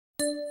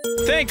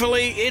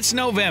Thankfully, it's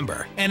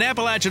November, and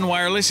Appalachian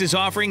Wireless is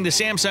offering the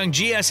Samsung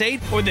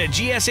GS8 or the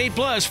GS8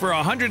 Plus for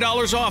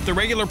 $100 off the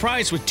regular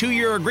price with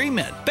 2-year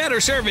agreement. Better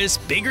service,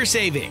 bigger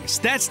savings.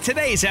 That's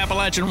today's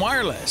Appalachian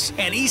Wireless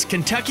and East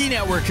Kentucky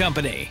Network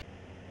Company.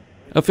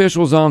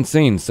 Officials on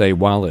scene say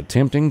while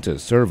attempting to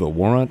serve a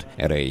warrant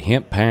at a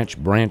Hemp Patch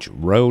Branch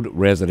Road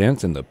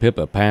residence in the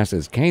Pippa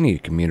Passes Caney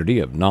community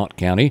of Knott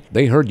County,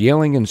 they heard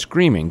yelling and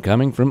screaming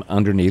coming from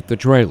underneath the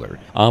trailer.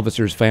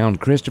 Officers found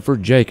Christopher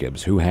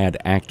Jacobs, who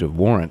had active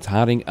warrants,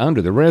 hiding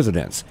under the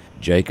residence.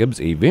 Jacobs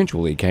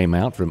eventually came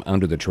out from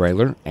under the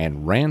trailer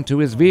and ran to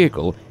his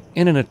vehicle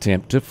in an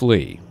attempt to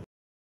flee.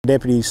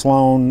 Deputy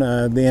Sloan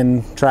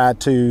then tried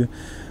to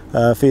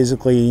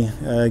physically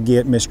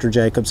get Mr.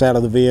 Jacobs out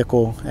of the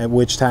vehicle, at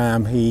which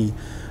time he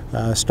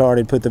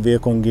put the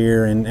vehicle in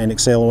gear and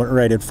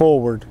accelerated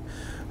forward.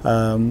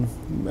 And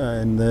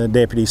the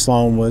Deputy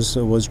Sloan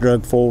was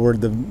dragged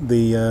forward.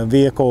 The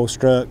vehicle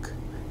struck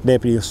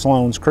Deputy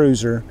Sloan's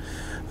cruiser,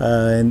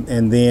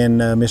 and then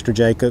Mr.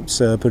 Jacobs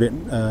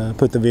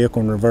put the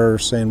vehicle in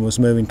reverse and was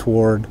moving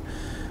toward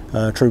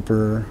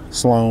Trooper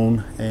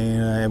Sloan,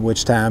 and at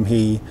which time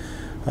he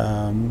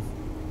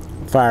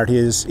fired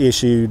his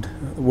issued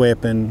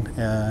weapon,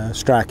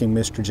 striking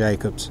Mr.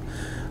 Jacobs.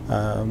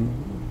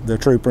 The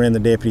trooper and the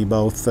deputy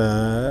both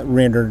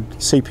rendered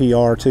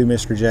CPR to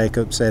Mr.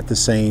 Jacobs at the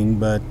scene,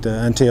 but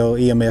until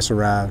EMS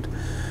arrived.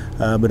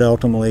 But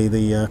ultimately,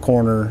 the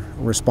coroner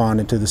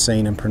responded to the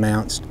scene and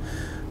pronounced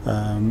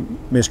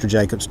Mr.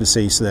 Jacobs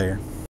deceased there.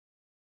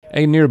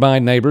 A nearby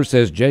neighbor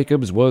says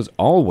Jacobs was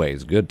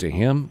always good to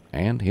him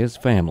and his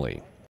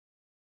family.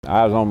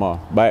 I was on my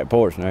back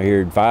porch and I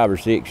heard 5 or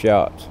 6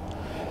 shots.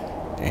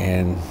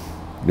 And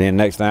then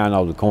next thing I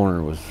know, the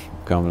coroner was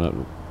coming up.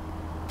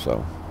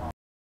 So,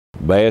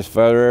 best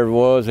feller ever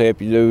was,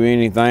 help you do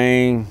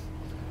anything.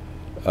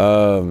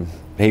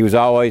 He was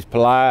always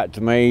polite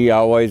to me,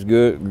 always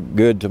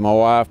good to my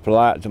wife,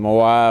 polite to my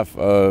wife,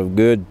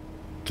 good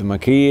to my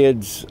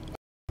kids.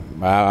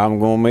 I'm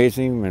gonna miss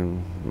him,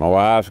 and my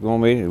wife's gonna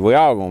miss him. We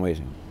all gonna miss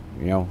him.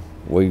 You know,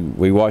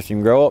 we watched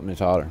him grow up in this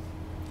holler.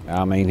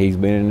 I mean, he's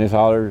been in this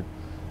holler,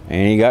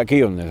 and he got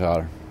killed in this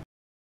holler.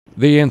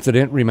 The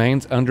incident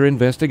remains under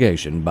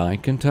investigation by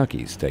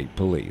Kentucky State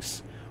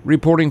Police.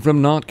 Reporting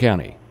from Knott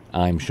County,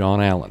 I'm Sean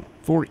Allen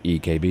for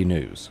EKB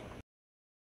News.